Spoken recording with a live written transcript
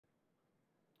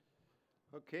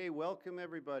Okay, welcome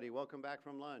everybody. Welcome back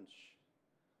from lunch.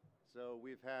 So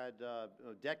we've had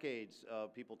decades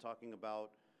of people talking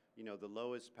about, the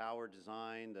lowest power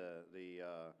design,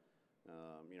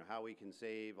 how we can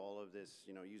save all of this,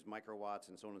 use microwatts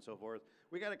and so on and so forth.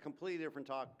 We got a completely different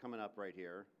talk coming up right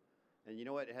here. And you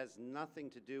know what? It has nothing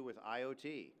to do with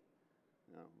IoT,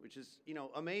 which is,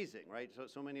 amazing, right?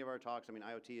 So many of our talks,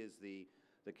 IoT is the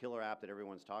killer app that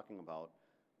everyone's talking about.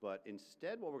 But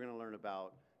instead, what we're going to learn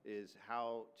about is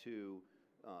how to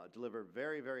deliver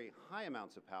very, very high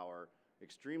amounts of power,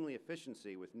 extremely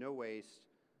efficiency with no waste.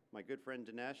 My good friend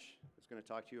Dinesh is going to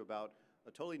talk to you about a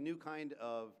totally new kind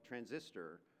of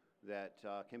transistor that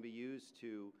can be used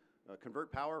to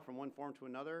convert power from one form to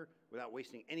another without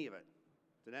wasting any of it.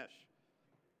 Dinesh.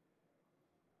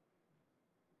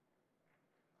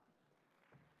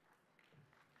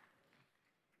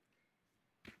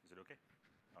 Is it okay?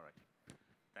 All right.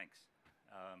 Thanks.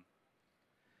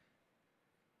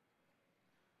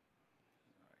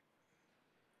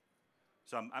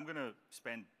 So I'm going to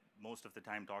spend most of the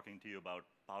time talking to you about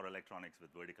power electronics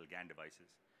with vertical GAN devices.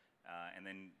 And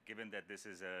then given that this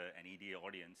is an EDA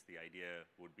audience, the idea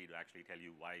would be to actually tell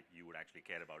you why you would actually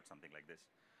care about something like this.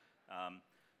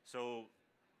 So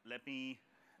let me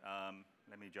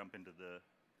jump into the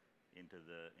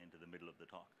middle of the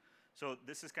talk. So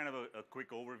this is kind of a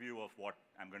quick overview of what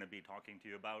I'm going to be talking to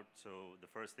you about. So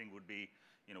the first thing would be,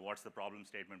 what's the problem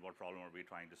statement? What problem are we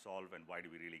trying to solve? And why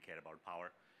do we really care about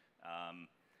power?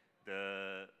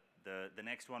 The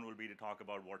next one will be to talk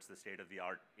about what's the state of the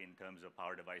art in terms of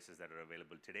power devices that are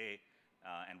available today,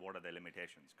 and what are their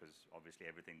limitations, because obviously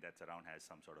everything that's around has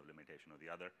some sort of limitation or the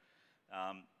other.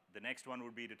 The next one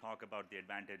would be to talk about the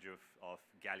advantage of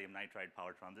gallium nitride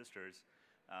power transistors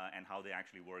and how they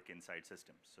actually work inside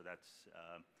systems. So that's,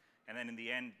 and then in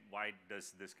the end, why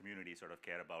does this community sort of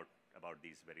care about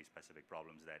these very specific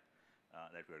problems that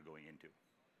we're going into?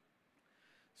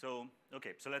 So,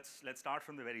 okay, so let's start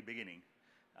from the very beginning.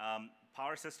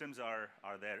 Power systems are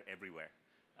there everywhere.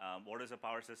 What is a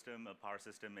power system? A power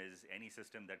system is any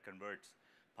system that converts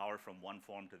power from one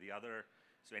form to the other.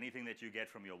 So anything that you get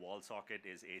from your wall socket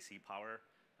is AC power.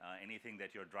 Anything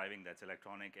that you're driving that's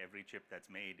electronic, every chip that's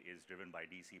made is driven by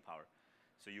DC power.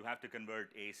 So you have to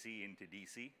convert AC into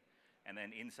DC, and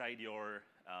then inside your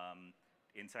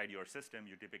system,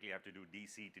 you typically have to do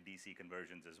DC to DC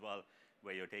conversions as well,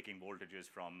 where you're taking voltages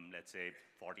from, let's say,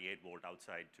 48 volt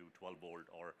outside to 12 volt,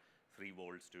 or 3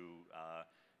 volts to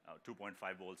 2.5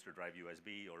 volts to drive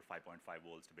USB, or 5.5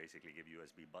 volts to basically give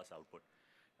USB bus output.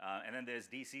 And then there's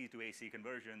DC to AC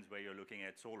conversions, where you're looking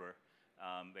at solar,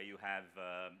 where you have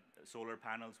solar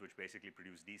panels which basically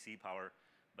produce DC power,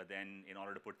 but then in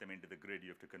order to put them into the grid,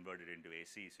 you have to convert it into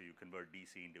AC. So you convert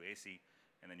DC into AC,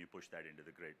 and then you push that into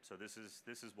the grid. So this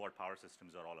is what power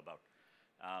systems are all about.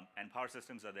 And power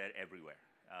systems are there everywhere.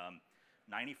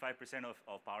 95%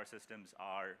 of power systems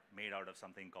are made out of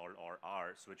something called, or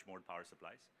are, switch mode power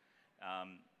supplies.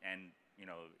 And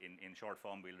in short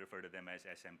form, we'll refer to them as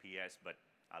SMPS, but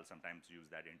I'll sometimes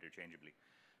use that interchangeably.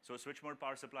 So switch mode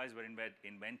power supplies were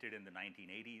invented in the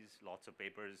 1980s. Lots of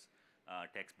papers,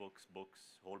 textbooks,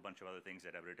 books, a whole bunch of other things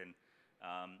that I've written.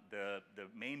 The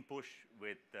main push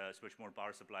with switch mode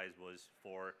power supplies was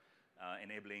for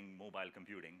enabling mobile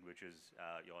computing, which is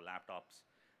your laptops,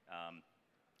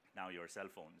 now your cell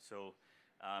phones. So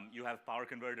you have power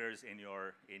converters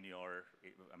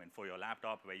for your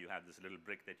laptop, where you have this little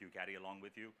brick that you carry along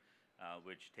with you,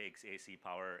 which takes AC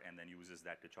power and then uses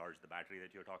that to charge the battery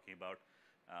that you're talking about.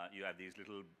 You have these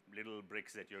little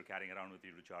bricks that you're carrying around with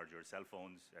you to charge your cell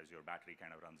phones as your battery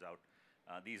kind of runs out.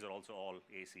 These are also all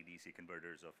AC-DC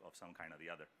converters of some kind or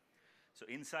the other. So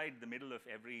inside the middle of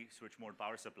every switch mode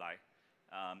power supply,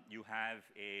 you have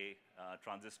a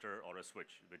transistor or a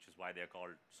switch, which is why they're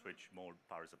called switch mode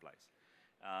power supplies.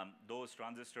 Those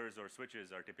transistors or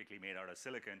switches are typically made out of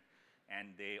silicon,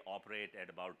 and they operate at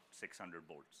about 600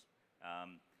 volts.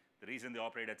 The reason they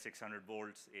operate at 600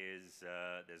 volts is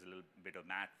there's a little bit of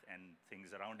math and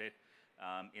things around it.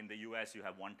 In the US, you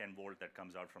have 110 volt that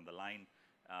comes out from the line.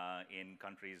 In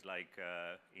countries like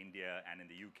India and in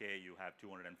the UK, you have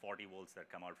 240 volts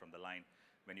that come out from the line.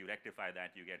 When you rectify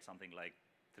that, you get something like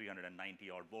 390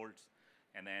 odd volts.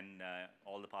 And then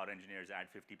all the power engineers add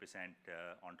 50%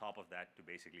 on top of that to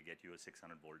basically get you a 600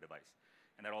 volt device.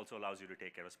 And that also allows you to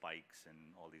take care of spikes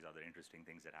and all these other interesting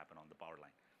things that happen on the power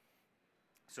line.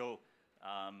 So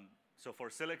for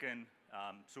silicon,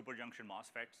 super junction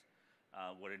MOSFETs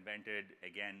were invented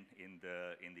again in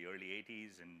the early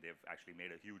 80s, and they've actually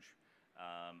made a huge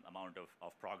amount of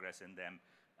progress in them.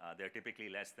 They're typically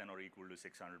less than or equal to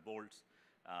 600 volts.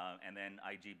 And then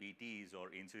IGBTs,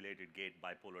 or insulated gate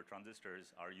bipolar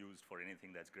transistors, are used for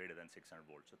anything that's greater than 600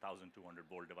 volts, so 1,200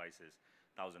 volt devices,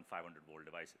 1,500 volt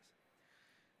devices.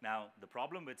 Now, the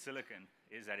problem with silicon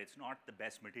is that it's not the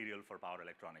best material for power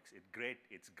electronics. It's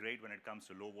great when it comes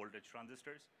to low voltage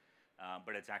transistors,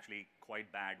 but it's actually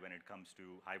quite bad when it comes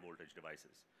to high voltage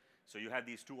devices. So you have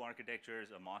these two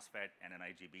architectures, a MOSFET and an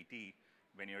IGBT,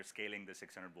 when you're scaling the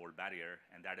 600 volt barrier,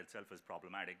 and that itself is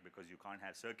problematic because you can't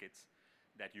have circuits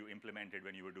that you implemented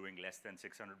when you were doing less than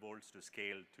 600 volts to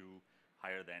scale to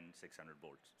higher than 600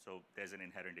 volts. So there's an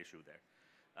inherent issue there.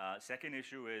 Second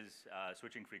issue is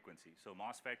switching frequency. So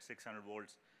MOSFET 600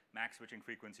 volts, max switching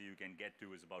frequency you can get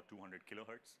to is about 200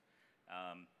 kilohertz.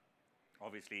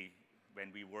 Obviously,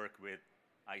 when we work with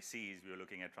ICs, we are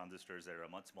looking at transistors that are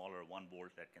much smaller, 1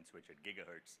 volt, that can switch at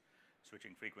gigahertz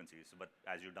switching frequencies. But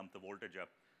as you dump the voltage up,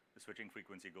 the switching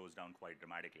frequency goes down quite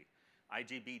dramatically.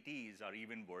 IGBTs are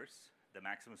even worse. The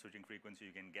maximum switching frequency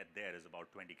you can get there is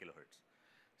about 20 kilohertz.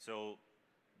 So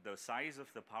the size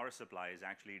of the power supply is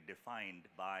actually defined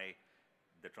by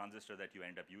the transistor that you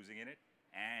end up using in it,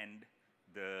 and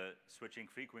the switching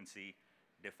frequency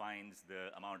defines the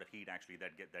amount of heat actually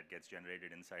that gets generated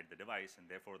inside the device, and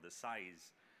therefore the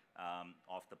size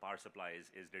of the power supply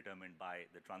is determined by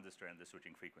the transistor and the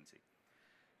switching frequency.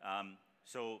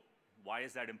 So why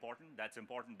is that important? That's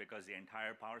important because the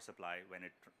entire power supply, when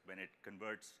it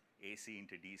converts AC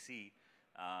into DC,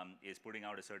 is putting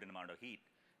out a certain amount of heat,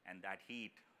 and that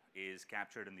heat is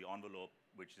captured in the envelope,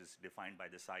 which is defined by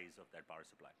the size of that power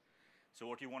supply. So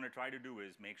what you want to try to do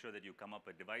is make sure that you come up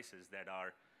with devices that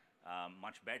are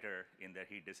much better in their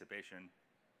heat dissipation,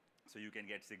 so you can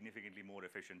get significantly more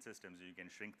efficient systems. You can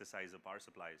shrink the size of power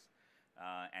supplies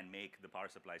and make the power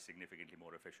supply significantly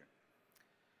more efficient.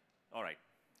 All right,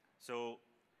 so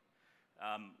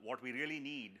what we really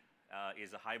need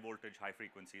is a high voltage, high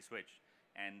frequency switch,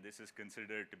 and this is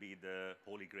considered to be the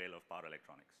holy grail of power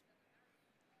electronics.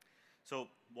 So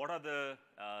what are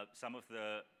some of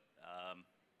the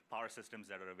power systems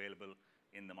that are available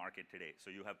in the market today? So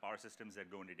you have power systems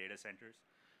that go into data centers,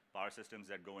 power systems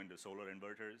that go into solar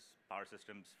inverters, power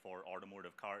systems for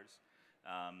automotive cars,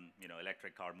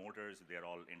 electric car motors, they're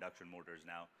all induction motors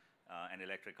now, and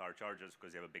electric car chargers,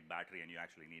 because they have a big battery and you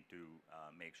actually need to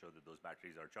make sure that those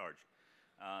batteries are charged.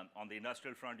 On the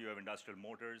industrial front, you have industrial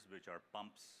motors, which are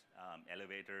pumps,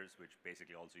 elevators, which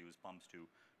basically also use pumps to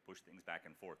push things back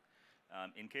and forth.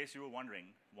 In case you were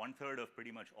wondering, 1/3 of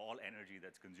pretty much all energy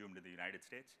that's consumed in the United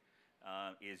States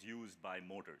is used by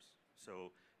motors.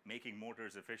 So making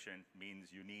motors efficient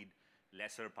means you need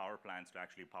lesser power plants to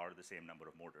actually power the same number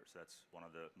of motors. That's one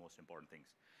of the most important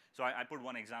things. So I put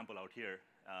one example out here.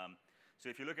 So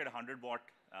if you look at a 100-watt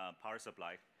power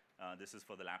supply, this is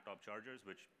for the laptop chargers,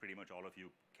 which pretty much all of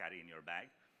you carry in your bag.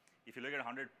 If you look at a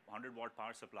 100-watt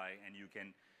power supply and you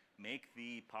can make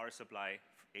the power supply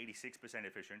 86%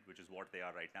 efficient, which is what they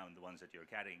are right now in the ones that you're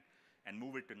carrying, and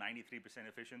move it to 93%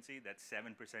 efficiency, that's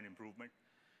 7% improvement.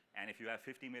 And if you have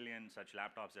 50 million such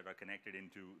laptops that are connected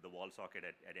into the wall socket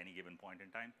at any given point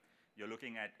in time, you're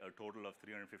looking at a total of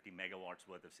 350 megawatts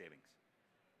worth of savings.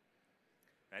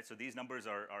 Right? So these numbers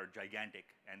are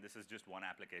gigantic, and this is just one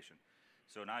application.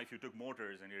 So now if you took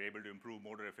motors and you're able to improve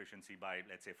motor efficiency by,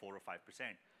 let's say, 4 or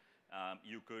 5%,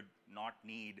 you could not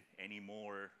need any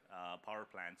more power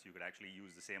plants. You could actually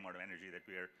use the same amount of energy that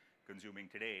we are consuming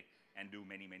today and do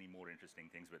many, many more interesting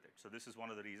things with it. So this is one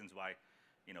of the reasons why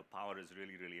power is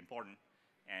really, really important.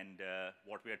 And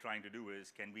what we are trying to do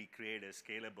is, can we create a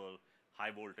scalable,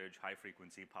 high voltage, high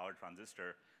frequency power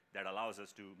transistor that allows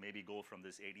us to maybe go from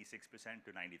this 86%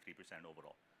 to 93%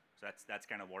 overall. So that's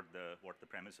kind of what the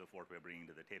premise of what we're bringing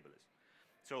to the table is.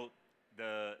 So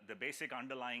the basic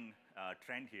underlying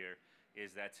trend here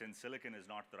is that since silicon is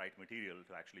not the right material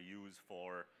to actually use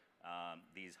for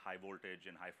these high voltage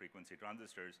and high frequency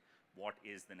transistors, what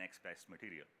is the next best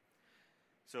material?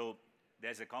 So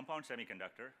there's a compound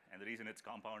semiconductor, and the reason it's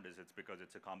compound is it's because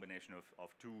it's a combination of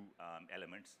two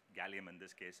elements, gallium in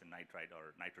this case and nitride,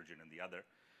 or nitrogen in the other.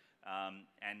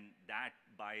 And that,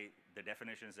 by the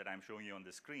definitions that I'm showing you on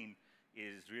the screen,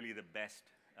 is really the best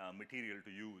material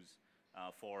to use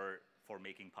for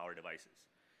making power devices.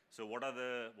 So what are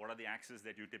the axes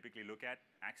that you typically look at?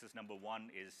 Axis number 1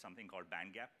 is something called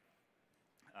band gap.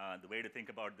 The way to think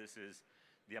about this is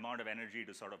the amount of energy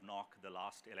to sort of knock the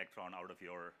last electron out of the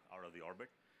orbit.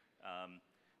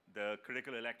 The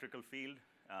critical electrical field.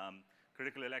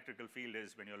 Critical electrical field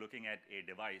is when you're looking at a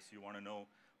device, you want to know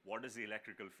what is the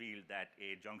electrical field that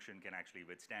a junction can actually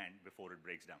withstand before it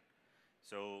breaks down.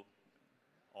 So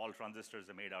all transistors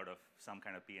are made out of some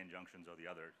kind of p-n junctions or the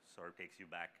other, sort of takes you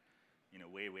back,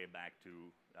 way, way back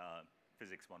to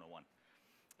physics 101.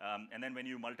 And then when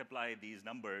you multiply these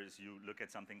numbers, you look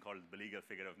at something called the Baliga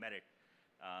figure of merit,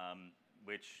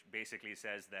 which basically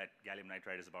says that gallium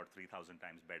nitride is about 3,000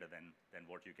 times better than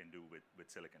what you can do with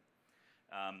silicon.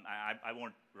 I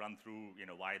won't run through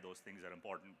why those things are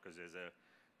important, because there's a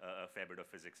fair bit of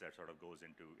physics that sort of goes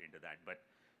into that. But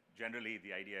generally,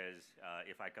 the idea is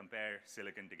if I compare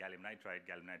silicon to gallium nitride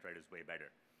is way better.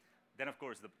 Then, of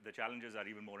course, the challenges are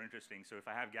even more interesting. So if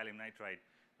I have gallium nitride,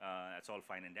 that's all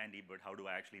fine and dandy, but how do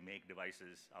I actually make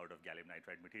devices out of gallium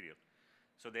nitride material?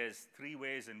 So there's 3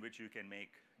 ways in which you can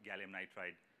make gallium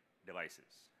nitride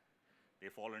devices. They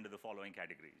fall into the following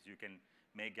categories. You can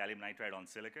make gallium nitride on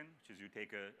silicon, which is you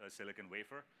take a silicon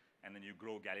wafer, and then you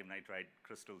grow gallium nitride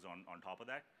crystals on top of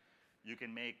that. You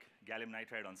can make gallium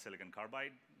nitride on silicon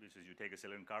carbide, which is you take a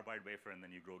silicon carbide wafer, and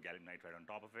then you grow gallium nitride on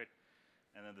top of it.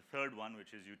 And then the third one,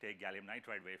 which is you take gallium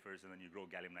nitride wafers, and then you grow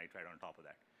gallium nitride on top of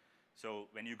that. So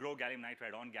when you grow gallium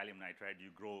nitride on gallium nitride,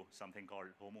 you grow something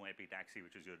called homoepitaxy,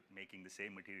 which is you're making the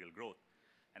same material growth.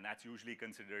 And that's usually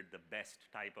considered the best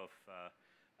type of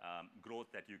growth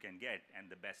that you can get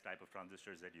and the best type of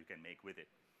transistors that you can make with it.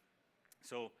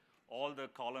 So all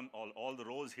the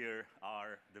rows here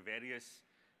are the various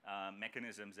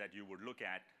mechanisms that you would look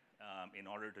at in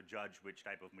order to judge which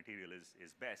type of material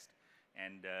is best.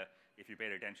 And if you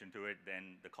paid attention to it,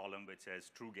 then the column which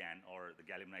says true GAN, or the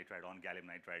gallium nitride on gallium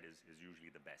nitride, is usually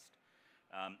the best.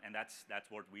 And that's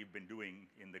what we've been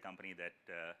doing in the company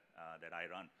that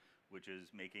I run, which is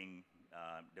making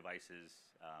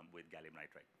devices with gallium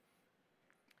nitride.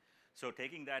 So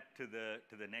taking that to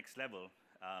the next level,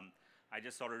 I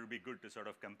just thought it would be good to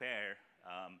sort of compare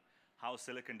how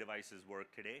silicon devices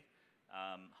work today,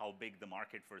 how big the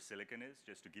market for silicon is,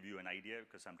 just to give you an idea,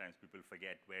 because sometimes people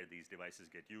forget where these devices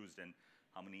get used and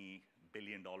how many $1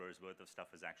 billion worth of stuff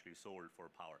is actually sold for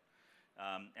power.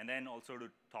 And then also to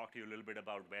talk to you a little bit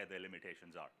about where the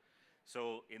limitations are.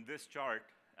 So in this chart,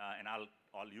 and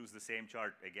I'll use the same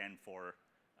chart again for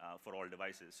all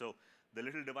devices. So the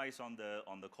little device on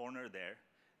the corner there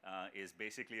is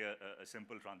basically a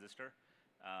simple transistor.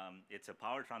 It's a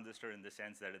power transistor in the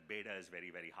sense that its beta is very,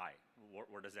 very high.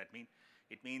 What does that mean?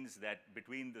 It means that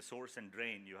between the source and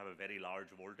drain, you have a very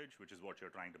large voltage, which is what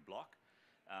you're trying to block.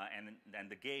 And then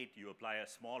the gate, you apply a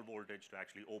small voltage to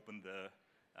actually open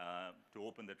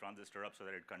the transistor up so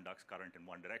that it conducts current in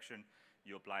one direction.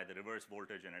 You apply the reverse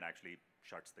voltage, and it actually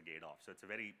shuts the gate off. So it's a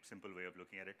very simple way of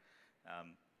looking at it.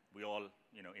 We all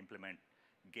implement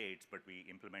gates, but we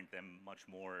implement them much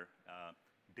more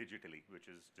digitally,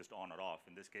 which is just on or off.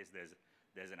 In this case,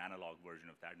 there's an analog version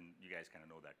of that, and you guys kind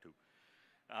of know that too.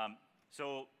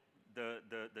 So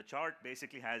the chart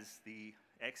basically has the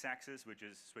x-axis, which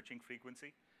is switching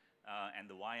frequency, and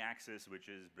the y-axis, which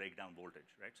is breakdown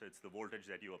voltage, right? So it's the voltage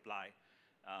that you apply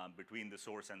between the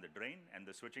source and the drain, and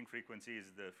the switching frequency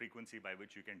is the frequency by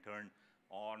which you can turn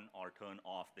on or turn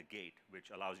off the gate,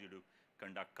 which allows you to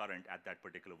conduct current at that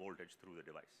particular voltage through the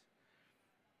device.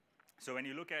 So when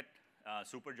you look at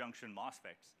superjunction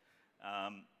MOSFETs,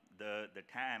 the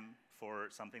TAM for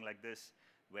something like this,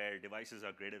 where devices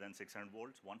are greater than 600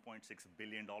 volts, $1.6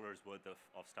 billion worth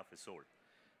of stuff is sold.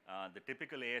 The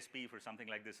typical ASP for something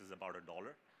like this is about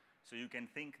 $1. So you can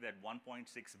think that 1.6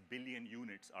 billion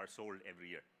units are sold every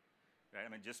year, right? I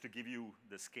mean, just to give you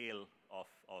the scale of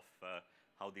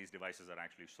how these devices are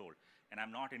actually sold. And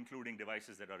I'm not including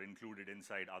devices that are included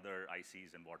inside other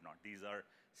ICs and whatnot. These are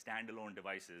standalone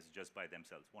devices just by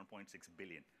themselves, 1.6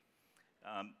 billion.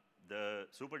 The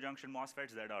superjunction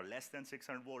MOSFETs that are less than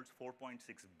 600 volts, 4.6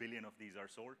 billion of these are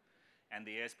sold. And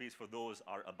the ASPs for those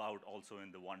are about also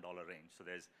in the $1 range. So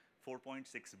there's $4.6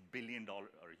 billion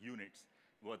units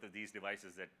worth of these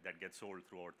devices that get sold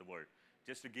throughout the world.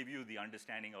 Just to give you the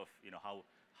understanding of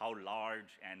how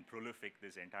large and prolific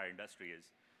this entire industry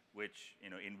is,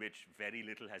 in which very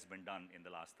little has been done in the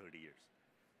last 30 years.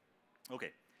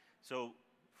 Okay, so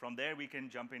from there we can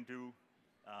jump into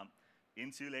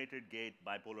insulated gate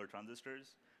bipolar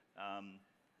transistors.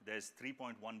 There's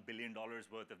 $3.1 billion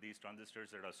worth of these transistors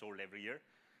that are sold every year,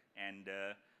 and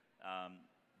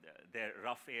their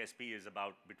rough ASP is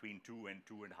about between $2 and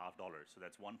 $2.5. So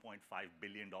that's $1.5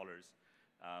 billion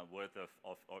worth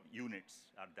of units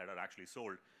that are actually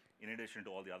sold, in addition to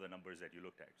all the other numbers that you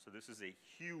looked at. So this is a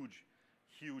huge,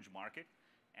 huge market,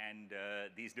 and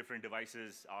these different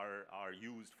devices are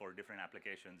used for different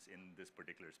applications in this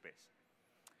particular space.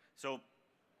 So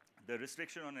the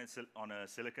restriction on a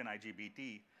silicon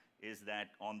IGBT is that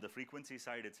on the frequency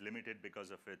side, it's limited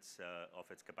because of its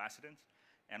capacitance.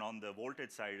 And on the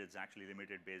voltage side, it's actually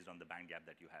limited based on the band gap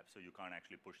that you have. So you can't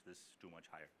actually push this too much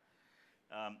higher.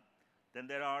 Then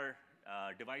there are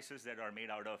devices that are made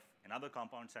out of another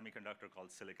compound semiconductor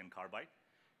called silicon carbide.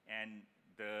 And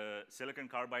the silicon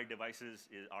carbide devices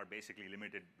are basically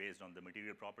limited based on the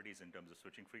material properties in terms of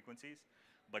switching frequencies,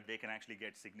 but they can actually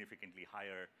get significantly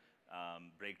higher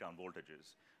breakdown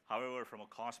voltages. However, from a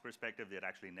cost perspective, they're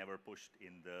actually never pushed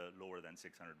in the lower than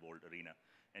 600 volt arena.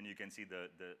 And you can see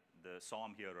the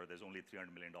SOM here, or there's only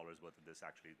 $300 million worth of this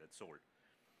actually that's sold.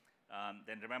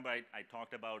 Then remember, I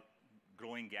talked about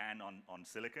growing GAN on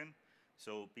silicon.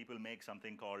 So people make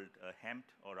something called a HEMT,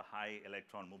 or a high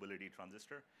electron mobility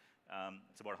transistor.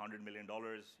 It's about $100 million.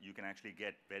 You can actually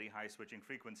get very high switching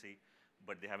frequency,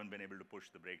 but they haven't been able to push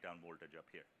the breakdown voltage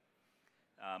up here.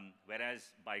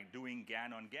 Whereas by doing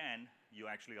GAN on GAN, you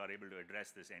actually are able to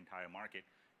address this entire market.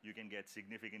 You can get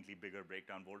significantly bigger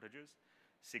breakdown voltages,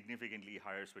 significantly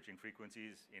higher switching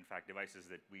frequencies. In fact, devices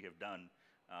that we have done,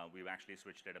 we've actually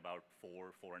switched at about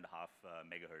 4.5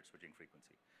 megahertz switching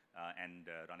frequency, and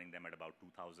running them at about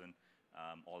 2,000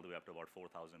 all the way up to about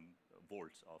 4,000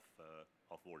 volts of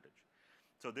voltage.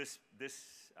 So this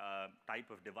type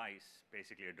of device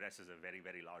basically addresses a very,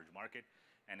 very large market.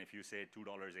 And if you say $2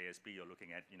 ASP, you're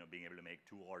looking at being able to make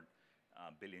 2 odd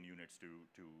billion units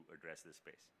to address this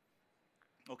space.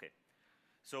 Okay,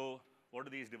 so what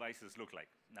do these devices look like?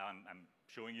 Now I'm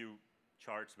showing you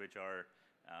charts which are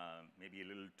maybe a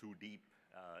little too deep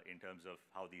in terms of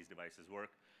how these devices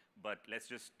work, but let's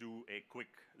just do a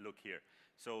quick look here.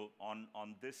 So on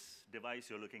this device,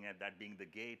 you're looking at that being the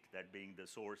gate, that being the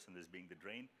source, and this being the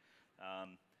drain.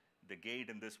 The gate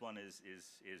in this one is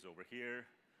over here.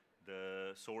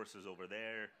 The source is over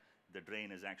there. The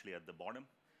drain is actually at the bottom.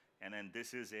 And then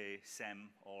this is a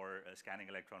SEM, or a scanning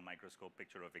electron microscope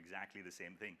picture of exactly the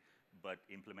same thing, but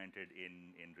implemented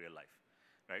in real life,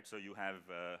 right? So you have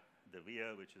the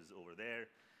via, which is over there.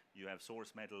 You have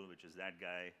source metal, which is that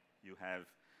guy. You have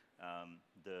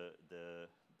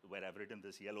where I've written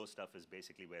this yellow stuff is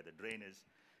basically where the drain is.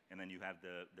 And then you have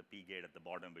the P gate at the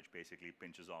bottom, which basically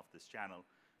pinches off this channel,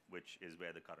 which is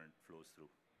where the current flows through.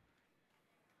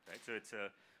 Right? So it's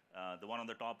the one on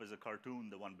the top is a cartoon.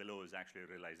 The one below is actually a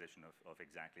realization of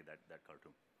exactly that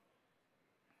cartoon.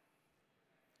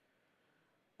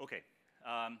 Okay,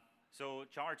 so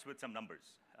charts with some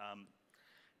numbers.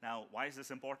 Now, why is this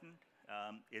important?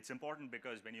 It's important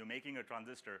because when you're making a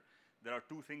transistor, there are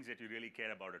two things that you really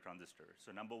care about a transistor.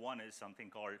 So number one is something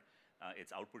called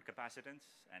its output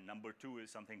capacitance, and number two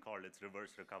is something called its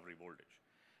reverse recovery voltage,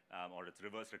 or its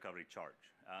reverse recovery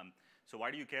charge. So why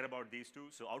do you care about these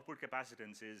two? So output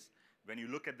capacitance is when you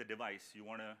look at the device, you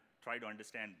want to try to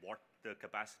understand what the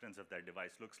capacitance of that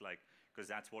device looks like, because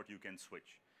that's what you can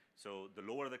switch. So the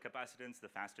lower the capacitance,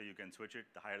 the faster you can switch it.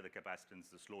 The higher the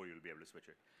capacitance, the slower you'll be able to switch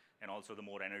it. And also the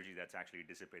more energy that's actually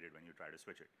dissipated when you try to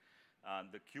switch it.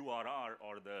 The QRR,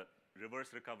 or the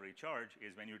reverse recovery charge,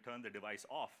 is when you turn the device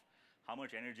off, how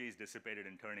much energy is dissipated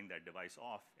in turning that device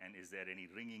off, and is there any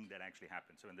ringing that actually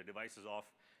happens? So when the device is off,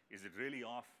 is it really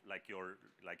off like your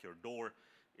door?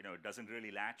 It doesn't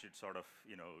really latch, it sort of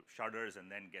shudders and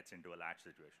then gets into a latch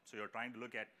situation. So you're trying to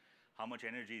look at how much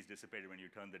energy is dissipated when you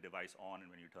turn the device on and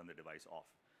when you turn the device off.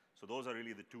 So those are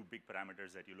really the two big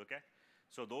parameters that you look at.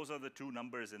 So those are the two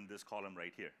numbers in this column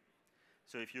right here.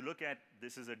 So if you look at,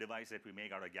 this is a device that we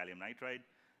make out of gallium nitride.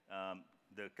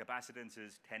 The capacitance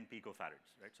is 10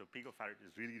 picofarads, right? So picofarad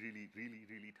is really, really, really,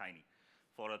 really tiny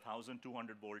for a 1,200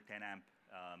 volt 10 amp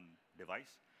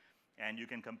device. And you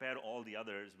can compare all the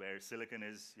others where silicon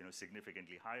is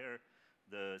significantly higher.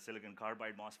 The silicon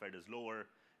carbide MOSFET is lower.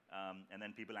 And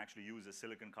then people actually use a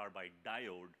silicon carbide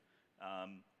diode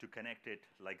to connect it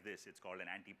like this. It's called an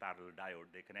anti-parallel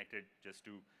diode. They connect it just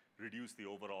to reduce the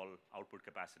overall output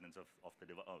capacitance of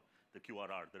the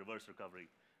QRR, the reverse recovery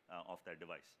of that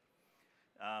device.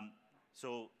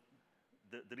 So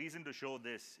the reason to show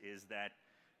this is that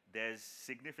there's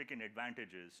significant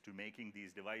advantages to making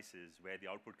these devices where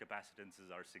the output capacitances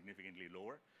are significantly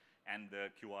lower, and the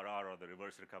QRR, or the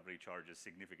reverse recovery charge, is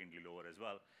significantly lower as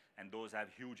well. And those have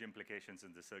huge implications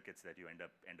in the circuits that you end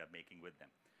up making with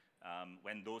them.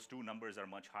 When those two numbers are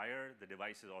much higher, the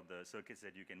devices or the circuits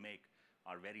that you can make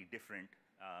are very different,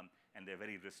 and they're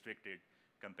very restricted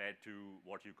compared to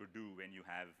what you could do when you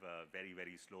have very,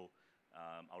 very slow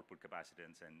output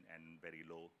capacitance and very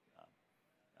low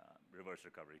reverse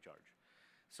recovery charge.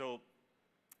 So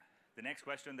the next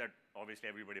question that obviously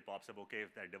everybody pops up, okay,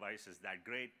 if that device is that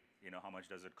great, how much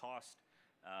does it cost?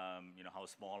 How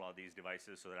small are these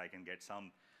devices, so that I can get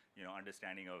some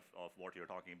understanding of what you're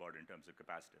talking about in terms of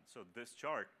capacitance. So this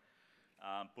chart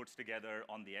puts together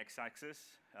on the x-axis,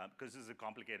 because this is a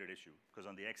complicated issue, because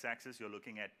on the x-axis you're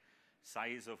looking at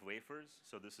size of wafers.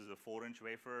 So this is a 4-inch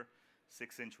wafer,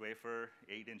 6-inch wafer,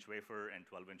 8-inch wafer, and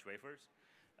 12-inch wafers.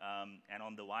 And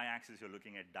on the y-axis, you're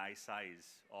looking at die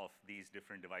size of these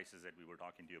different devices that we were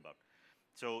talking to you about.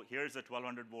 So here's a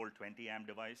 1200 volt 20 amp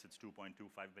device. It's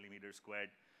 2.25 millimeters squared.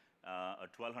 A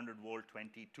 1200 volt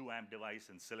 22 amp device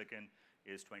in silicon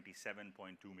is 27.2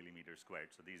 millimeters squared.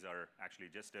 So these are actually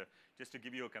just to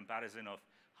give you a comparison of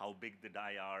how big the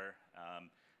die are,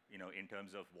 in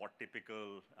terms of what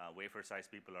typical wafer size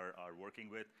people are working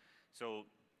with. So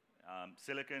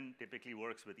silicon typically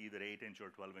works with either 8-inch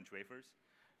or 12-inch wafers.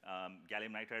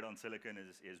 Gallium nitride on silicon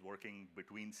is working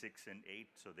between 6 and 8,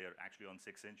 so they're actually on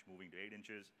 6-inch, moving to 8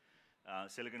 inches.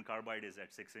 Silicon carbide is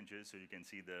at 6 inches, so you can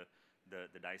see the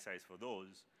die size for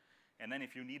those. And then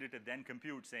if you needed to then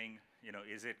compute, saying,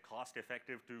 is it cost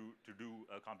effective to do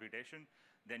a computation,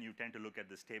 then you tend to look at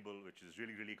this table, which is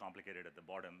really, really complicated at the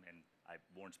bottom, and I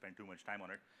won't spend too much time on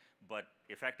it. But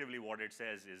effectively what it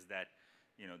says is that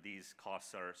these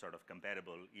costs are sort of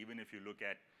comparable. Even if you look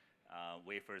at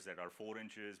wafers that are 4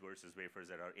 inches versus wafers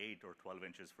that are 8 or 12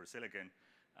 inches for silicon,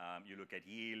 you look at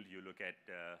yield, you look at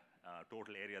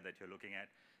total area that you're looking at,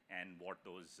 and what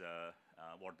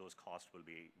those costs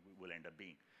will end up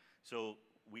being. So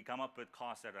we come up with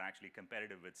costs that are actually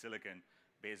competitive with silicon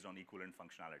based on equivalent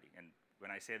functionality. And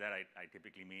when I say that, I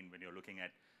typically mean when you're looking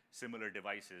at similar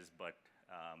devices, but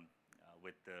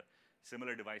with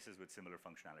similar devices with similar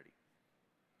functionality.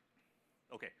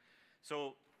 Okay,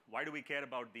 so why do we care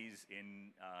about these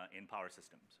in power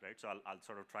systems, right? So I'll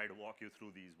sort of try to walk you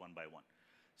through these one by one.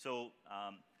 So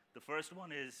the first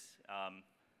one is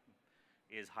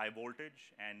high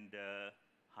voltage and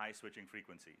high switching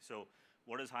frequency. So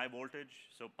what is high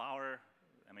voltage? So power,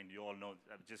 I mean, you all know,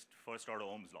 just first order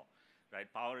Ohm's law, right?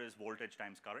 Power is voltage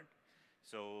times current.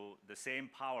 So the same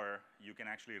power you can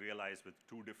actually realize with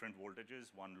two different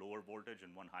voltages, one lower voltage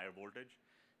and one higher voltage.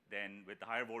 Then with the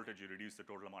higher voltage, you reduce the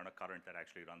total amount of current that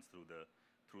actually runs through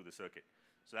the circuit.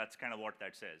 So that's kind of what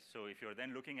that says. So if you're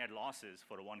then looking at losses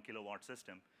for a 1 kilowatt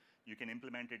system, you can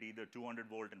implement it either 200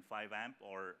 volt and 5 amp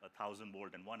or 1000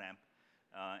 volt and 1 amp.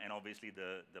 And obviously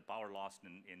the power loss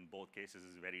in both cases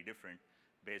is very different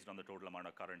based on the total amount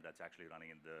of current that's actually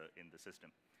running in the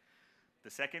system.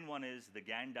 The second one is the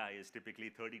GAN die is typically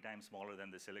 30 times smaller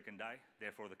than the silicon die.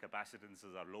 Therefore, the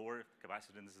capacitances are lower.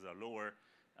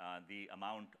 The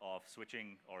amount of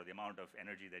switching or the amount of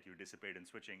energy that you dissipate in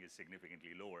switching is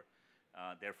significantly lower.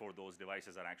 Therefore, those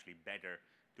devices are actually better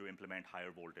to implement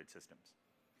higher voltage systems.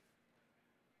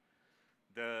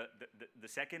 The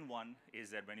second one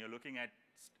is that when you're looking at,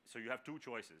 so you have two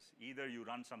choices. Either you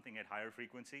run something at higher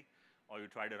frequency or you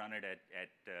try to run it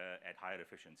at higher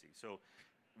efficiency. So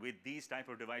with these type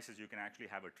of devices, you can actually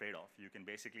have a trade-off. You can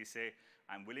basically say,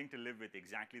 I'm willing to live with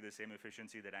exactly the same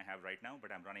efficiency that I have right now,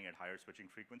 but I'm running at higher switching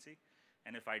frequency.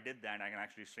 And if I did that, I can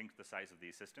actually shrink the size of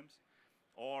these systems.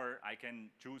 Or I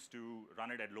can choose to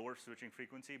run it at lower switching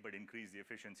frequency, but increase the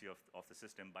efficiency of the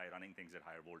system by running things at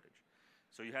higher voltage.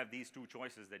 So you have these two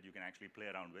choices that you can actually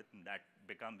play around with, and that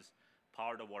becomes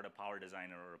part of what a power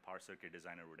designer or a power circuit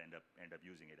designer would end up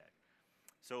using it at.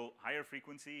 So higher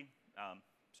frequency,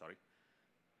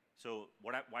 So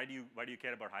why do you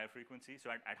care about higher frequency? So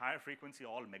at higher frequency,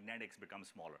 all magnetics become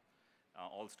smaller,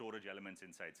 all storage elements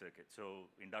inside circuits. So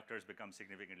inductors become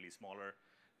significantly smaller,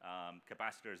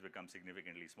 capacitors become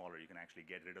significantly smaller. You can actually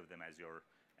get rid of them as your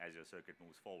circuit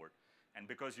moves forward. And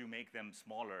because you make them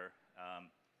smaller,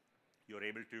 you're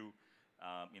able to,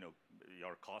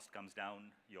 your cost comes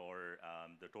down,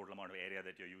 the total amount of area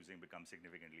that you're using becomes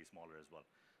significantly smaller as well.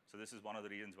 So this is one of the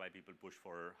reasons why people push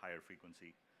for higher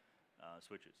frequency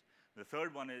switches. The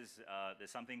third one is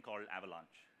there's something called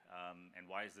avalanche. And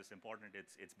why is this important?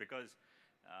 It's because,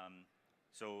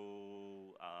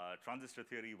 transistor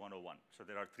theory 101. So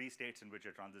there are 3 states in which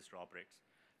a transistor operates.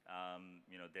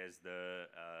 There's the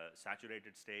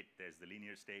saturated state, there's the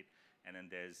linear state, and then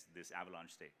there's this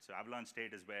avalanche state. So avalanche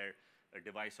state is where a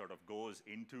device sort of goes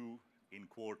into, in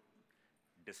quote,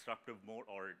 disruptive mode,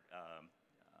 or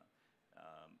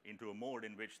into a mode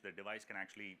in which the device can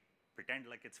actually pretend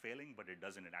like it's failing, but it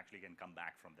doesn't. It actually can come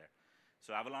back from there.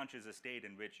 So avalanche is a state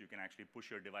in which you can actually push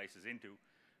your devices into,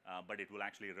 but it will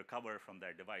actually recover from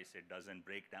that device. It doesn't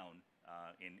break down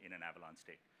in an avalanche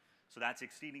state. So that's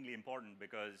exceedingly important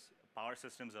because power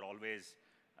systems are always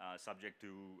subject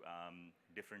to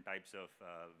different types of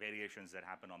variations that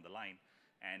happen on the line.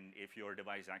 And if your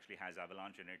device actually has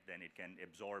avalanche in it, then it can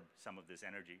absorb some of this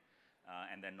energy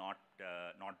and then not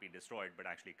be destroyed, but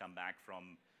actually come back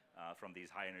from these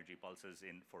high energy pulses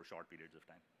for short periods of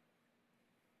time.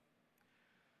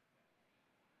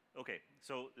 Okay,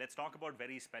 so let's talk about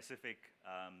very specific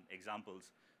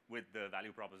examples with the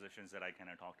value propositions that I kind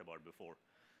of talked about before.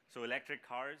 So electric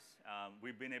cars,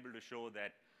 we've been able to show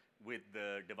that with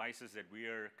the devices that we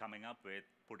are coming up with,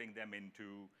 putting them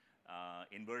into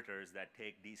inverters that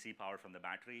take DC power from the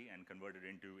battery and convert it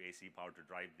into AC power to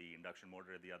drive the induction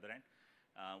motor at the other end,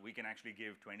 we can actually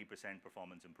give 20%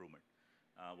 performance improvement.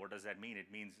 What does that mean?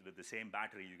 It means with the same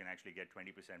battery, you can actually get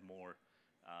 20% more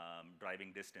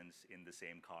driving distance in the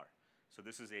same car. So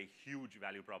this is a huge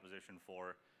value proposition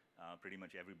for pretty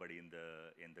much everybody in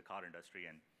the car industry,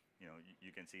 and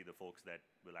you can see the folks that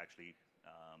will actually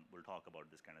will talk about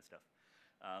this kind of stuff.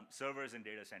 Servers and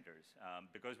data centers,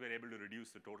 because we're able to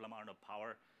reduce the total amount of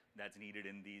power that's needed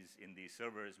in these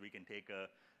servers, we can take a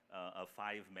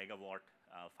 5 megawatt,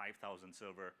 5,000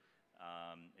 server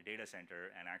data center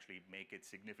and actually make it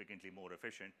significantly more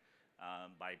efficient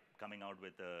by coming out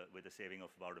with a saving of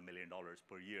about $1 million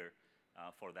per year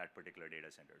for that particular data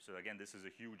center. So again, this is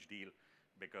a huge deal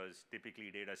because typically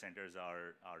data centers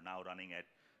are now running at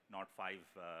not 5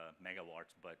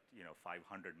 megawatts, but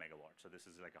 500 megawatts. So this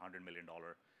is like $100 million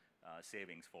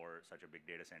savings for such a big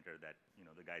data center that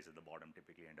the guys at the bottom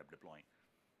typically end up deploying.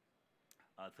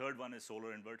 Third one is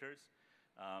solar inverters.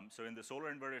 So in the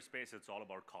solar inverter space, it's all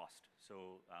about cost.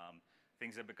 So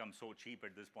things have become so cheap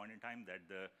at this point in time that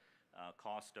the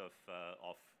cost of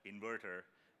inverter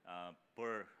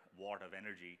per watt of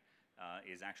energy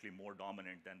is actually more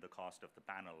dominant than the cost of the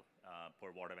panel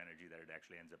per watt of energy that it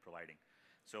actually ends up providing.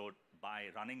 So by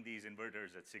running these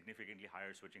inverters at significantly higher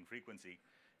switching frequency,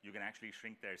 you can actually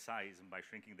shrink their size, and by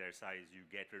shrinking their size, you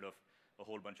get rid of a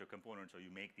whole bunch of components, or you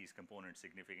make these components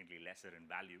significantly lesser in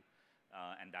value,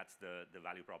 and that's the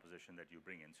value proposition that you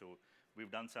bring in. So we've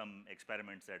done some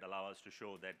experiments that allow us to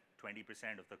show that 20%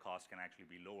 of the cost can actually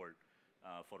be lowered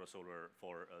for a solar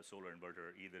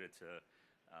inverter. Either it's a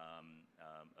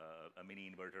mini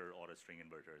inverter or a string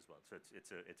inverter as well. So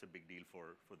it's a big deal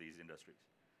for these industries.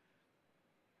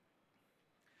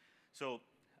 So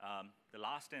the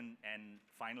last and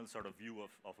final sort of view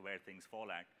of where things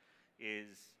fall at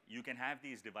is you can have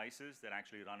these devices that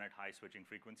actually run at high switching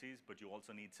frequencies, but you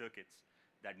also need circuits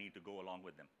that need to go along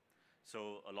with them.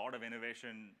 So a lot of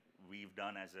innovation we've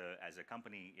done as a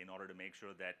company in order to make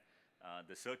sure that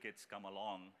the circuits come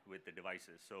along with the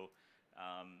devices. So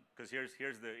because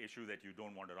here's the issue that you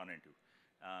don't want to run into.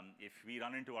 If we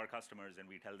run into our customers and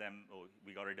we tell them, oh,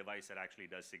 we got a device that actually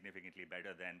does significantly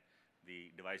better than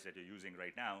the device that you're using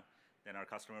right now, then our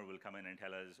customer will come in and tell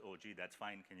us, oh, gee, that's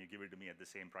fine. Can you give it to me at the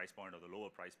same price point or the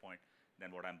lower price point than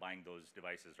what I'm buying those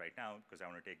devices right now? Because I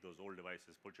want to take those old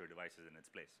devices, put your devices in its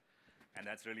place. And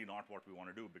that's really not what we want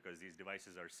to do, because these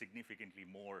devices are significantly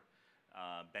more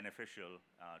beneficial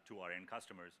to our end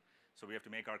customers. So we have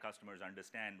to make our customers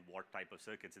understand what type of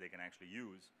circuits they can actually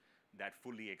use that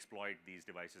fully exploit these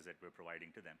devices that we're providing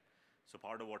to them. So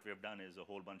part of what we have done is a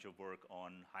whole bunch of work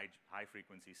on high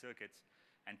frequency circuits.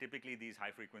 And typically these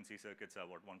high frequency circuits are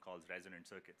what one calls resonant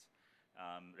circuits.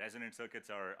 Resonant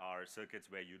circuits are circuits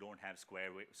where you don't have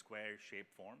square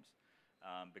shaped forms,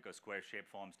 because square shaped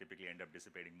forms typically end up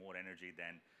dissipating more energy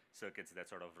than circuits that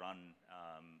sort of run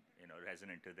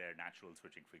resonant to their natural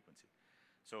switching frequency.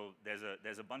 So there's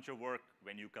a bunch of work.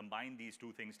 When you combine these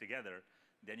two things together,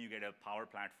 then you get a power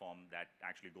platform that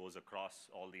actually goes across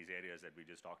all these areas that we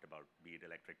just talked about, be it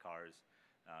electric cars,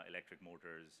 electric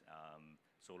motors,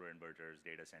 solar inverters,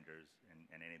 data centers,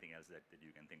 and anything else that you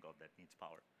can think of that needs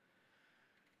power.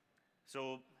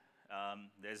 So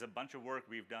there's a bunch of work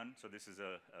we've done. So this is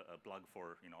a plug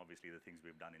for obviously the things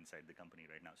we've done inside the company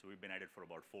right now. So we've been at it for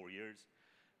about 4 years.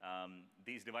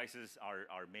 These devices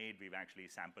are made. We've actually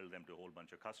sampled them to a whole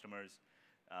bunch of customers.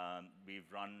 We've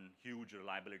run huge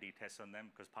reliability tests on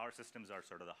them, because power systems are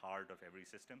sort of the heart of every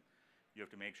system. You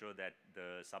have to make sure that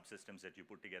the subsystems that you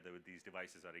put together with these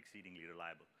devices are exceedingly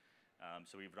reliable.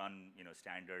 So we've run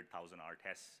standard 1,000-hour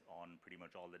tests on pretty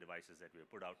much all the devices that we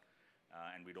have put out,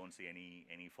 and we don't see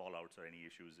any fallouts or any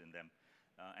issues in them.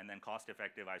 And then cost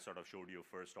effective, I sort of showed you a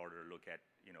first order look at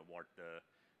what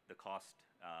the cost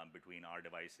between our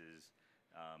devices,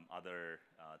 other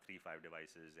 3.5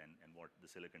 devices, and what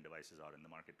the silicon devices are in the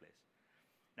marketplace.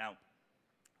 Now,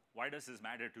 why does this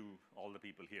matter to all the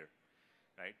people here,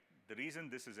 right? The reason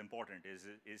this is important is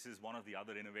this is one of the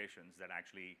other innovations that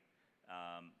actually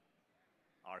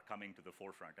are coming to the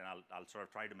forefront, and I'll sort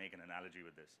of try to make an analogy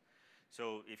with this.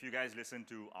 So if you guys listened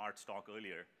to Art's talk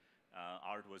earlier,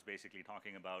 Art was basically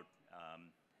talking about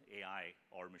AI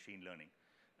or machine learning,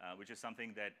 which is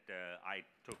something that I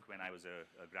took when I was a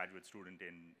graduate student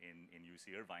in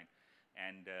UC Irvine.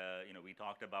 And we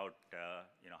talked about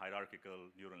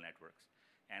hierarchical neural networks.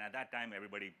 And at that time,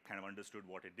 everybody kind of understood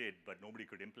what it did, but nobody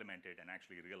could implement it and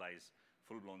actually realize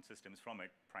full-blown systems from it,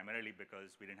 primarily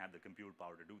because we didn't have the compute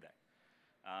power to do that.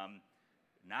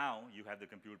 Now you have the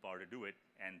compute power to do it,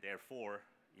 and therefore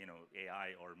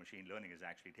AI or machine learning is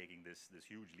actually taking this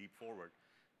huge leap forward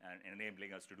and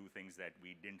enabling us to do things that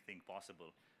we didn't think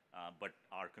possible, but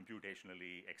are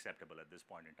computationally acceptable at this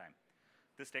point in time.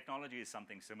 This technology is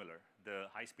something similar. The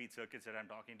high-speed circuits that I'm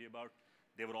talking to you about,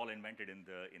 they were all invented in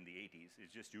the 80s.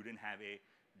 It's just you didn't have a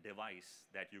device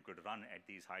that you could run at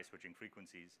these high switching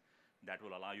frequencies that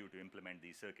will allow you to implement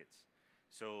these circuits.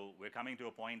 So we're coming to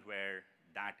a point where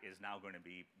that is now going to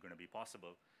be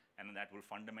possible, and that will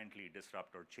fundamentally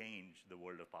disrupt or change the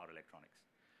world of power electronics.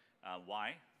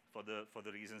 Why? For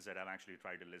the reasons that I've actually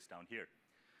tried to list down here.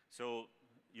 So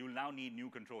you'll now need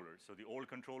new controllers. So the old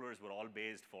controllers were all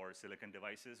based for silicon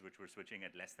devices, which were switching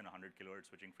at less than 100 kilohertz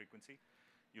switching frequency.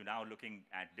 You're now looking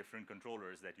at different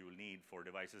controllers that you will need for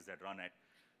devices that run at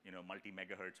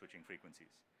multi-megahertz switching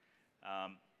frequencies.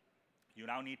 You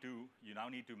now need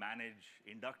to manage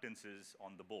inductances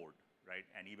on the board, right,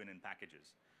 and even in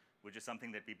packages, which is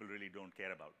something that people really don't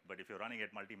care about. But if you're running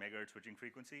at multi-megahertz switching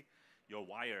frequency, your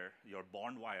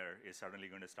bond wire is suddenly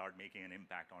going to start making an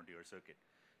impact onto your circuit.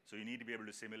 So you need to be able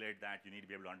to simulate that. You need to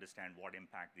be able to understand what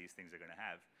impact these things are going to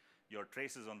have. Your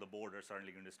traces on the board are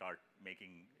certainly going to start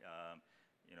making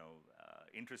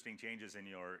interesting changes in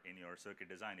your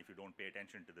circuit design if you don't pay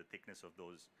attention to the thickness of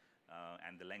those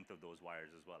and the length of those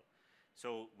wires as well.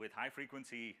 So with high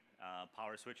frequency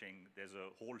power switching, there's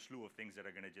a whole slew of things that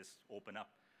are going to just open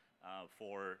up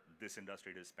for this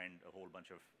industry to spend a whole bunch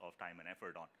of time and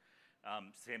effort on.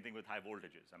 Same thing with high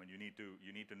voltages. I mean, you need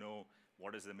to know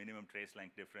what is the minimum trace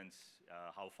length difference,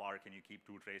 how far can you keep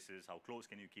two traces, how close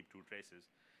can you keep two traces,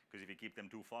 because if you keep them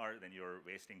too far, then you're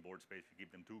wasting board space. If you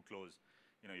keep them too close,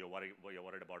 you're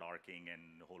worried about arcing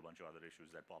and a whole bunch of other issues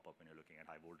that pop up when you're looking at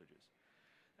high voltages.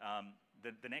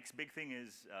 The next big thing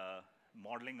is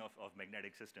modeling of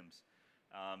magnetic systems.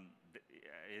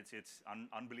 It's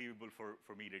unbelievable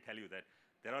for me to tell you that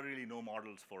there are really no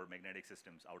models for magnetic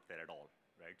systems out there at all,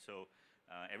 right? So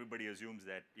everybody assumes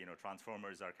that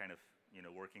transformers are kind of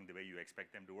working the way you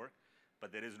expect them to work, but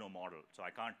there is no model. So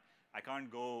I can't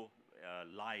go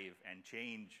live and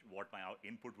change what my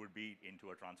input would be into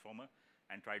a transformer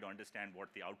and try to understand what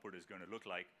the output is going to look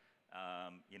like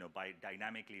by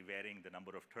dynamically varying the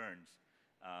number of turns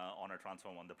on a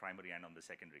transformer on the primary and on the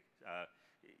secondary.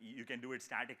 You can do it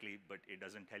statically, but it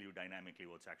doesn't tell you dynamically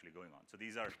what's actually going on. So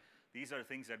these are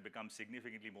things that become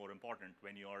significantly more important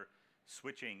when you're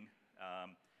switching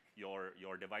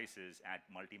your devices at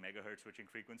multi-megahertz switching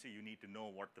frequency. You need to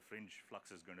know what the fringe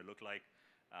flux is going to look like,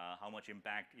 how much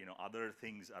impact other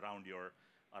things around your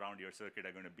circuit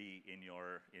are going to be in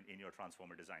your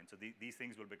transformer design. So these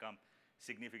things will become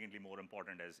significantly more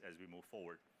important as we move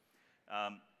forward.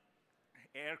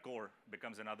 Air core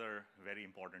becomes another very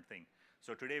important thing.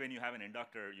 So today when you have an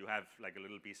inductor, you have like a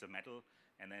little piece of metal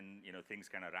and then things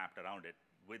kind of wrapped around it.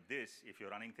 With this, if you're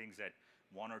running things at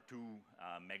 1 or 2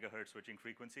 megahertz switching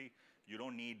frequency, you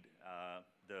don't need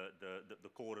the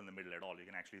core in the middle at all. You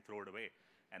can actually throw it away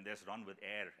and just run with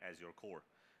air as your core.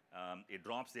 It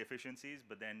drops the efficiencies,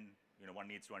 but then one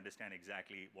needs to understand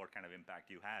exactly what kind of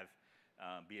impact you have,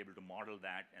 be able to model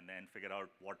that, and then figure out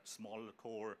what small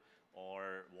core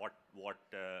or what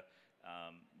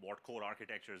core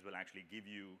architectures will actually give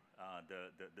you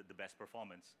the best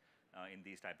performance in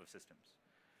these type of systems.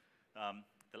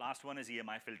 The last one is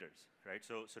EMI filters, right?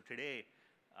 So today,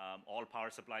 all power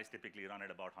supplies typically run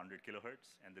at about 100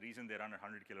 kilohertz, and the reason they run at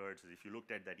 100 kilohertz is if you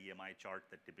looked at that EMI chart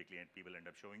that typically people end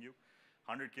up showing you,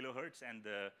 100 kilohertz and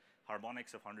the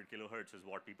harmonics of 100 kilohertz is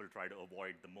what people try to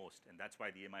avoid the most, and that's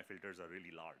why the EMI filters are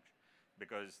really large,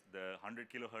 because the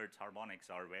 100 kilohertz harmonics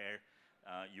are where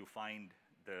you find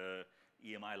the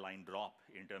EMI line drop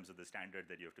in terms of the standard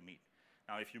that you have to meet.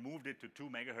 Now, if you moved it to 2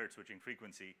 megahertz switching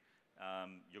frequency,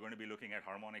 you're going to be looking at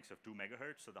harmonics of 2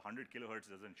 megahertz, so the 100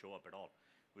 kilohertz doesn't show up at all,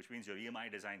 which means your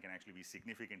EMI design can actually be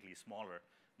significantly smaller,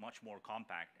 much more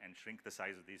compact, and shrink the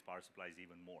size of these power supplies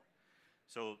even more.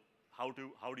 So how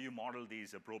do you model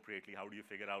these appropriately? How do you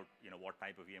figure out what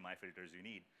type of EMI filters you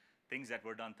need? Things that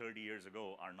were done 30 years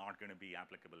ago are not going to be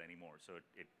applicable anymore, so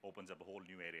it opens up a whole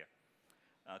new area.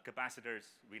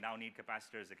 Capacitors, we now need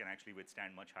capacitors that can actually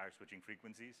withstand much higher switching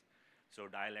frequencies, so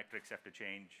dielectrics have to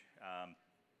change.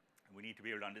 We need to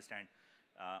be able to understand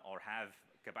or have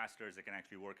capacitors that can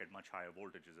actually work at much higher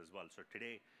voltages as well. So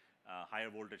today,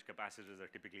 higher voltage capacitors are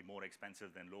typically more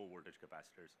expensive than low voltage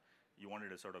capacitors. You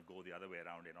wanted to sort of go the other way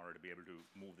around in order to be able to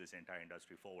move this entire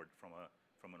industry forward from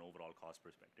an overall cost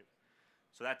perspective.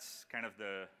 So that's kind of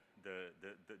the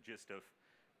gist of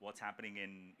what's happening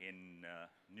in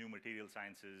new material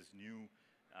sciences, new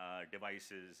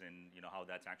devices, and how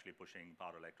that's actually pushing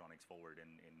power electronics forward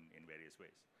in various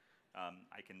ways.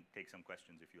 I can take some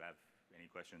questions if you have any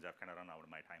questions. I've kind of run out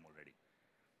of my time already.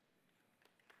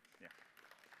 Yeah.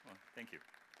 Well, thank you.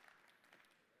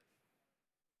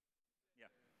 Yeah.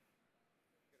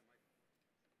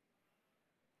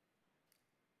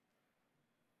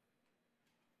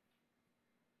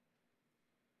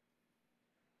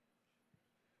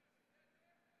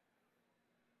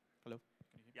 Hello. Can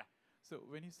you hear me? Yeah. So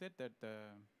when you said that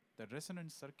the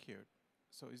resonance circuit,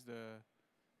 so is the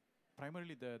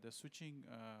primarily the switching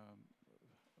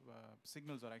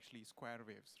signals are actually square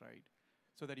waves, right?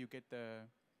 So that you get the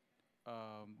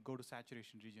go to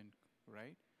saturation region,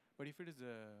 right? But if it is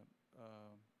a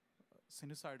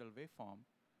sinusoidal waveform,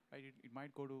 right, it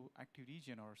might go to active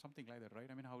region or something like that, right?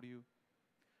 I mean, how do you?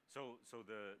 So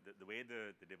the way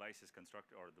the device is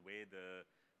constructed, or the way the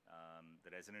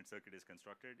resonant circuit is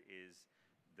constructed, is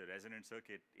the resonant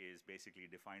circuit is basically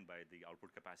defined by the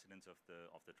output capacitance of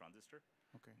the transistor,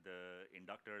 Okay. the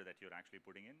inductor that you're actually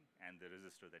putting in, and the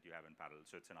resistor that you have in parallel.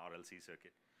 So it's an RLC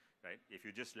circuit, right? If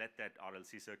you just let that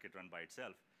RLC circuit run by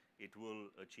itself, it will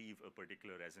achieve a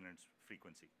particular resonance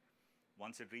frequency.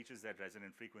 Once it reaches that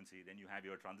resonant frequency, then you have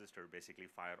your transistor basically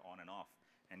fire on and off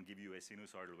and give you a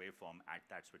sinusoidal waveform at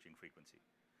that switching frequency.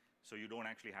 So you don't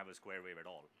actually have a square wave at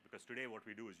all. Because today what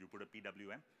we do is you put a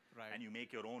PWM, Right. and you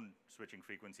make your own switching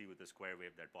frequency with a square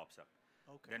wave that pops up.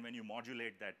 Okay. Then when you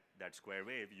modulate that square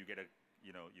wave, you get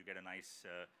a nice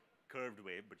curved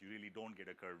wave, but you really don't get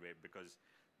a curved wave because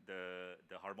the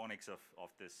harmonics of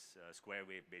this square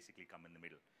wave basically come in the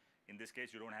middle. In this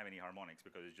case, you don't have any harmonics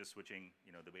because it's just switching,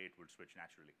 the way it would switch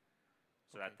naturally.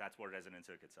 So Okay. that's what resonant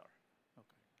circuits are.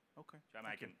 Okay. Okay. So I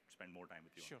Thank can you. spend more time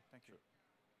with you. Sure. Thank you.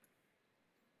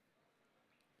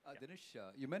 Dinesh,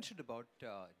 you mentioned about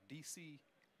DC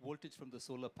voltage from the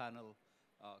solar panel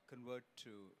convert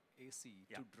to AC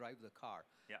Yeah. to drive the car,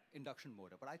 Yeah. induction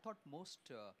motor. But I thought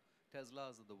most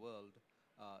Teslas of the world,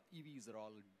 EVs are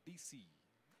all DC.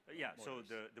 Yeah, so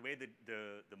motors. the way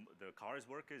the cars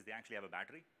work is they actually have a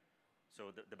battery.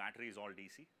 So the battery is all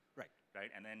DC, Right.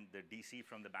 right? And then the DC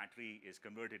from the battery is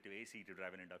converted to AC to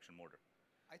drive an induction motor.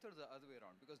 I thought it was the other way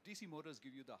around because DC motors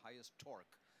give you the highest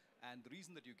torque. And the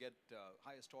reason that you get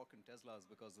highest torque in Tesla is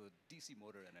because of the DC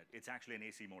motor in it. It's actually an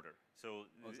AC motor. So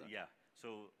Oh, is that? yeah,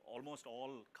 so almost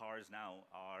all cars now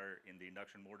are in the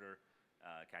induction motor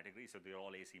category, so they're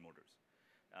all AC motors.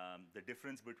 The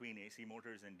difference between AC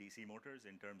motors and DC motors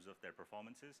in terms of their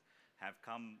performances have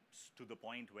come to the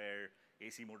point where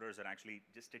AC motors are actually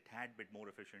just a tad bit more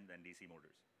efficient than DC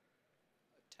motors.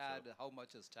 TAD, how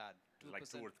much is TAD? 2%? Like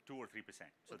 2 or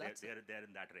 3%. So Oh, that's it. they're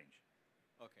in that range.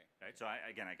 Okay. Right. So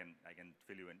I can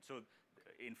fill you in. So,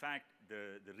 in fact,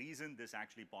 the reason this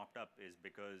actually popped up is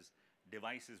because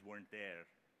devices weren't there,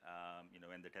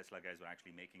 when the Tesla guys were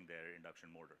actually making their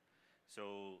induction motor.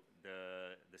 So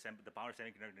the power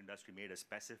semiconductor industry made a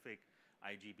specific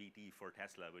IGBT for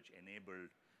Tesla, which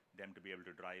enabled them to be able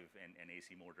to drive an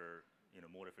AC motor,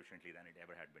 more efficiently than it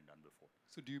ever had been done before.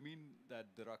 So do you mean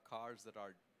that there are cars that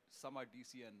are some are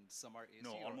DC and some are AC?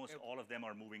 No, or almost all of them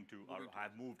are moving to or Moving to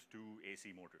have moved to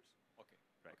AC motors. Okay.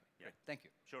 Right. Okay. Yeah. Great. Thank you.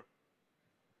 Sure.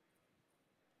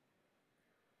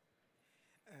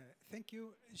 Thank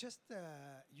you. Just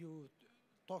you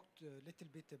talked a little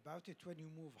bit about it. When you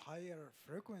move higher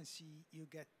frequency, you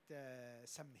get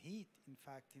some heat, in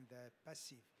fact, in the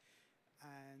passive.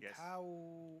 And Yes.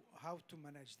 how to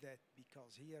manage that?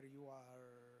 Because here you are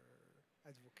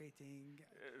advocating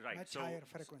Right. much So higher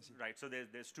frequency. Right. So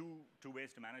there's two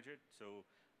ways to manage it. So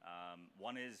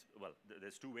one is, well,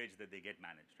 there's two ways that they get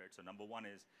managed, right? So number one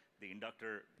is the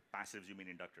inductor passives. You mean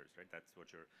inductors, right? That's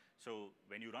what you're. So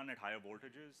when you run at higher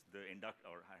voltages,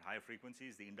 or higher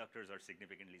frequencies, the inductors are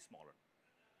significantly smaller.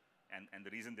 And the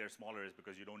reason they're smaller is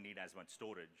because you don't need as much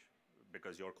storage,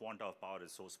 because your quanta of power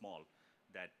is so small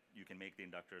that you can make the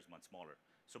inductors much smaller.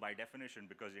 So by definition,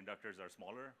 because inductors are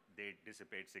smaller, they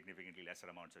dissipate significantly lesser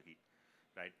amounts of heat,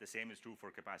 right? The same is true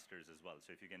for capacitors as well.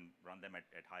 So if you can run them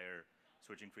at higher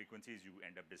switching frequencies, you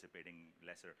end up dissipating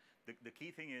lesser. The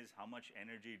key thing is how much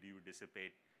energy do you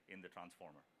dissipate in the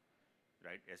transformer,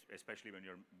 right? Especially when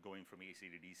you're going from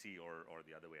AC to DC or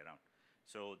the other way around.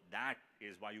 So that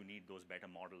is why you need those better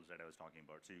models that I was talking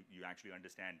about. So you actually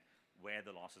understand where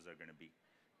the losses are going to be.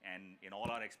 And in all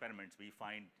our experiments, we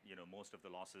find most of the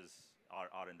losses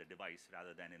are in the device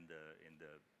rather than in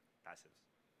the passives.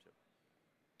 So,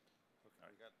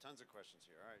 Okay, we got tons of questions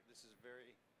here. All right, this is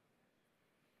very.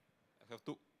 I have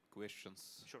two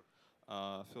questions. sure.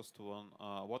 First one,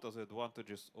 what are the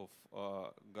advantages of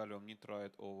gallium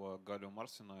nitride over gallium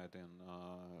arsenide in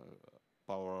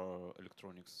power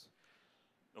electronics?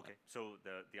 Okay, so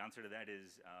the answer to that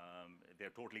is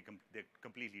they're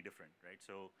completely different, right?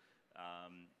 So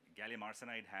Gallium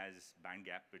arsenide has band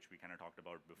gap, which we kind of talked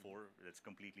about before. That's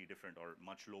completely different or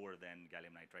much lower than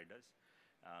gallium nitride does.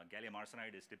 Gallium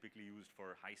arsenide is typically used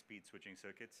for high-speed switching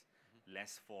circuits,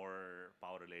 less for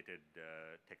power-related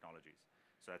technologies.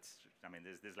 So that's, I mean,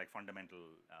 there's like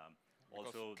fundamental. Because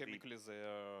Also, chemically they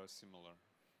are similar.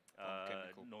 From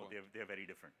chemical no, point. they're very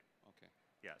different. Okay.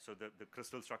 Yeah, so the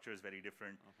crystal structure is very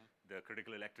different. The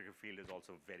critical electrical field is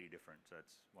also very different. So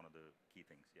that's one of the key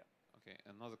things, yeah. Okay,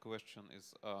 another question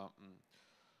is,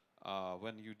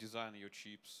 when you design your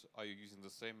chips, are you using the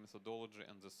same methodology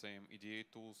and the same EDA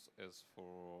tools as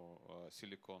for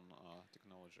silicon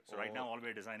technology? So right now, all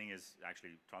we're designing is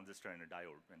actually transistor and a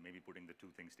diode, and maybe putting the two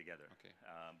things together. Okay.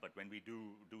 But when we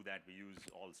do that, we use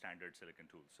all standard silicon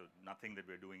tools. So nothing that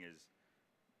we're doing is,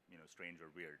 strange or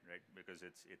weird, right? Because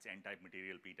it's N-type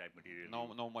material, P-type material.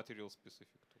 No material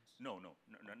specific tools. No,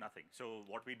 nothing. So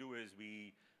what we do is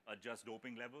we adjust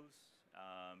doping levels,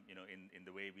 in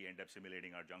the way we end up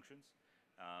simulating our junctions,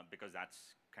 because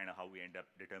that's kind of how we end up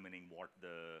determining what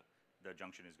the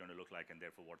junction is going to look like, and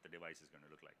therefore what the device is going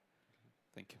to look like. Okay.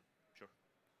 Thank you. Sure.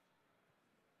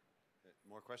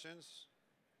 More questions?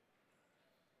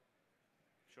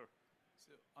 Sure.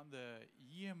 So on the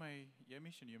EMI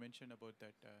emission, you mentioned about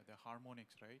that the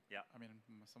harmonics, right? Yeah. I mean,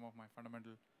 some of my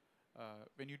fundamental,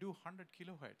 when you do 100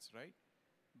 kilohertz, right?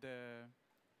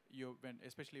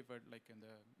 Especially for like in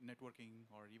the networking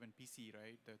or even PC,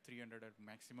 right? The 300 at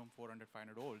maximum 400,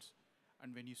 500 volts,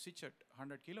 and when you switch at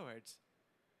 100 kilohertz,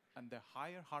 and the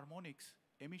higher harmonics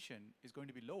emission is going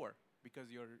to be lower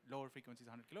because your lower frequency is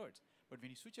 100 kilohertz. But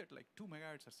when you switch at like 2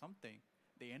 megahertz or something,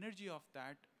 the energy of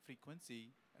that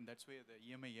frequency, and that's where the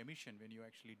EMI emission, when you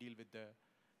actually deal with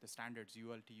the standards,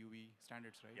 ULT, UV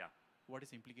standards, right? Yeah. What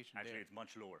is the implication Actually, there? it's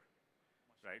much lower,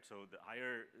 right? So the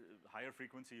higher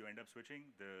frequency you end up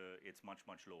switching, it's much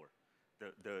lower.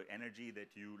 The energy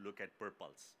that you look at per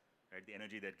pulse, right? The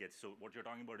energy that gets, so what you're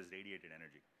talking about is radiated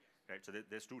energy, right? So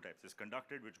there's two types. There's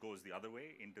conducted, which goes the other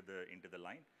way into the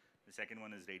line. The second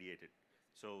one is radiated.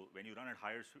 So when you run at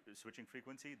higher switching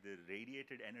frequency, the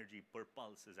radiated energy per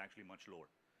pulse is actually much lower.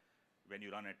 When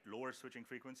you run at lower switching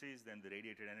frequencies, then the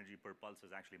radiated energy per pulse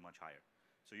is actually much higher.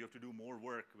 So you have to do more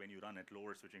work when you run at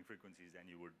lower switching frequencies than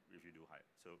you would if you do higher.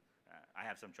 So I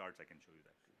have some charts I can show you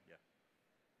that too. Yeah.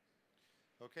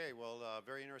 Okay, well,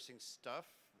 very interesting stuff.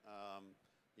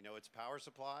 It's power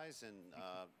supplies, and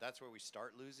that's where we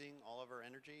start losing all of our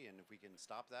energy. And if we can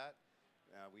stop that,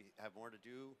 we have more to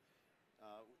do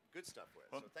good stuff with.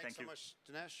 Well, so thanks thank so you. much,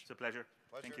 Dinesh. It's a pleasure.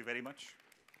 Pleasure. Thank you very much.